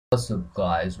What's up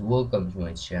guys, welcome to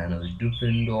my channel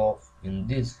Different Doff. In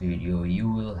this video you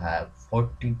will have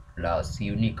 40 plus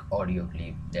unique audio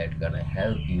clip that gonna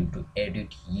help you to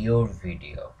edit your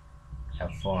video.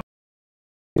 Have fun.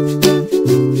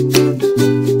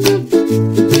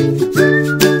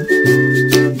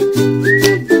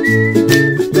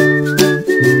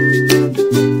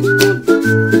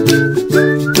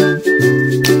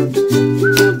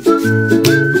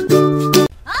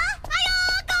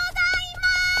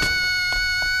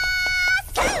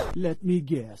 Let me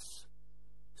guess.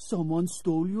 Someone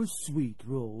stole your sweet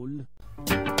roll.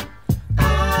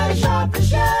 I shot the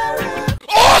sheriff!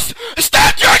 Oss!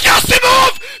 Stand-Drag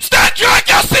Asimov! Stand-Drag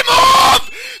Asimov!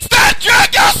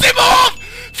 Stand-Drag Asimov!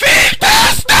 Field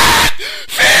tested!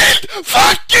 Field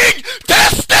fucking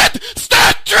tested!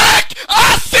 Stand-Drag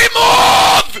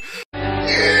Asimov!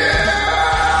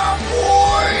 Yeah,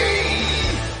 boy!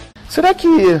 Será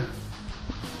que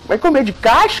vai comer de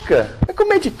casca? Vai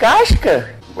comer de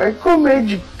casca? Vai comer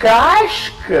de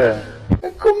casca?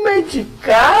 Vai comer de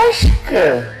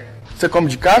casca? Você come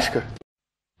de casca?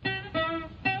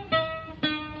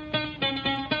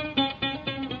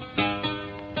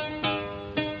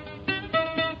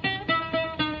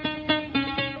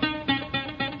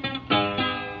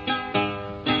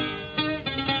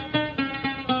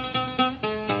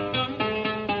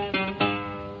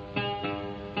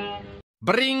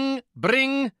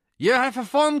 Bring, you have a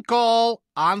phone call.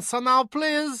 Answer now,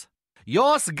 please.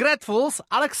 Yours gratefuls,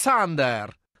 Alexander.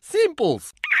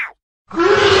 Simples. Back!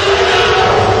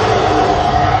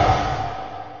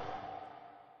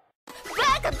 お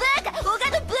が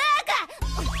のバカ！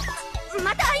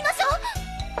また会いましょう。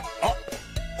あ、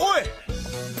おい！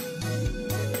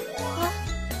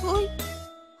葵？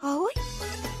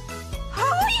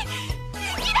葵？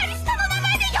いきなり下の名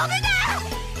前で呼ぶな！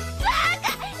バ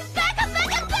カ！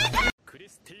クリ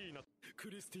スティーナ、ク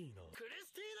リスティーナ、クリ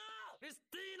ス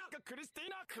ティーナ、クリスティ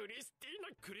ーナ、クリスティーナ、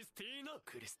クリスティーナ、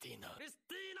クリスティー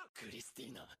ナ、クリスティ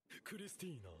ーナ、クリスティーナ、クリスティ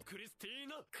ーナ、クリスティー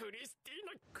ナ、クリスティー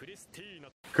ナ、クリスティーナ。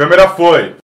Câmera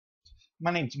foi!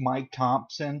 My name's Mike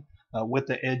Thompson with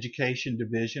the Education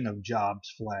Division of Jobs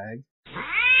Flag.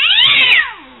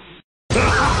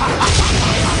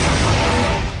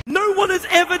 No one has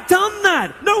ever done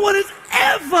that! No one has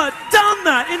ever done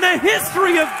that in the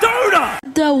history of Dota!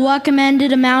 The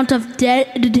recommended amount of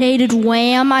dedicated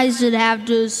RAM I should have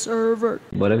to a server.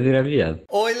 Bora virar viado.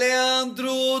 Oi,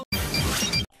 Leandro!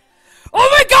 Oh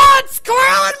my god!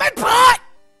 Squirrel in my butt!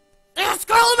 There's a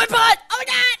squirrel in my butt! Oh my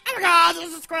god!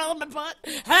 There's a squirrel in my butt!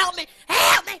 Help me!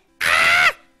 Ah!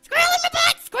 Squirrel in my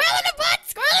butt! Squirrel in my butt!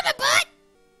 Squirrel in my butt!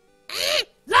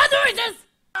 Lazarus!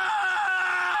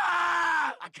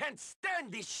 I can't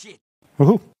stand this shit!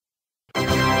 Uhul.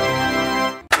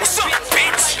 What's up,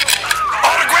 bitch?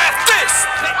 Autograph this!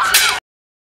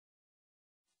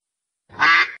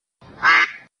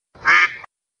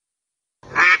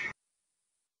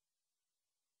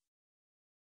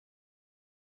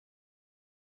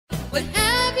 What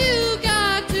have you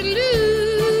got to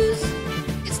lose?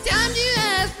 It's time to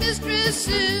ask Mistress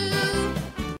Sue.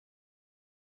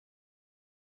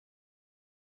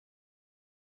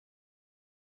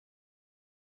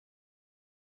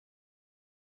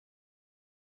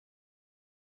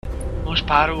 Vamos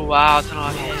para o alto,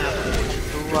 novinha.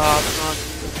 Pro alto,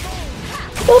 novinha.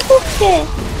 Por quê?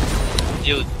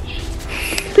 Meu Deus.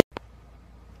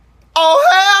 Oh,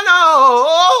 hell no!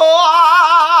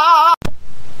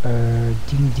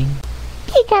 Din.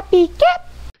 Pica!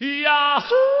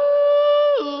 Yahoo!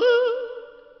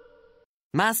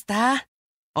 Master,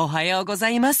 ohayou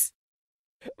gozaimasu.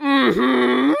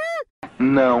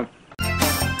 Não.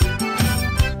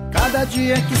 Cada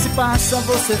dia que se passa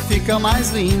você fica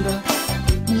mais linda,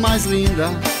 mais linda,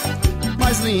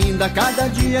 mais linda. Cada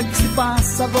dia que se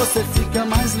passa você fica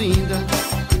mais linda,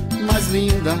 mais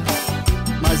linda,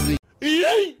 mais linda.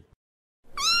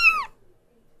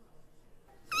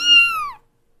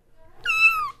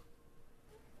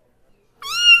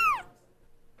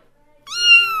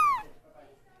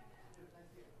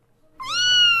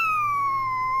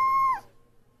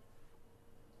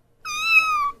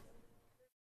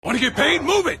 Wanna get paid?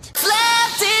 Move it!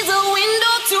 Left is a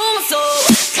window to my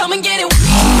soul. Come and get it.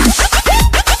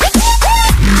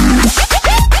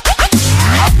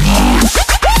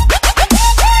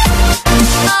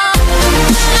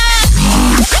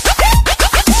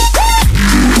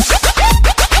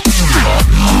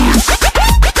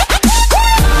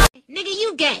 Nigga,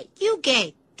 you gay. You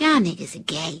gay. Y'all niggas are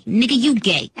gay. Nigga, you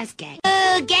gay. That's gay.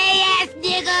 Oh, gay ass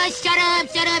nigga. Shut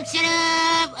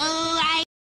up. Oh,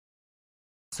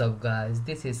 What's up guys,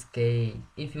 this is K.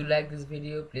 If you like this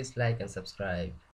video, please like and subscribe.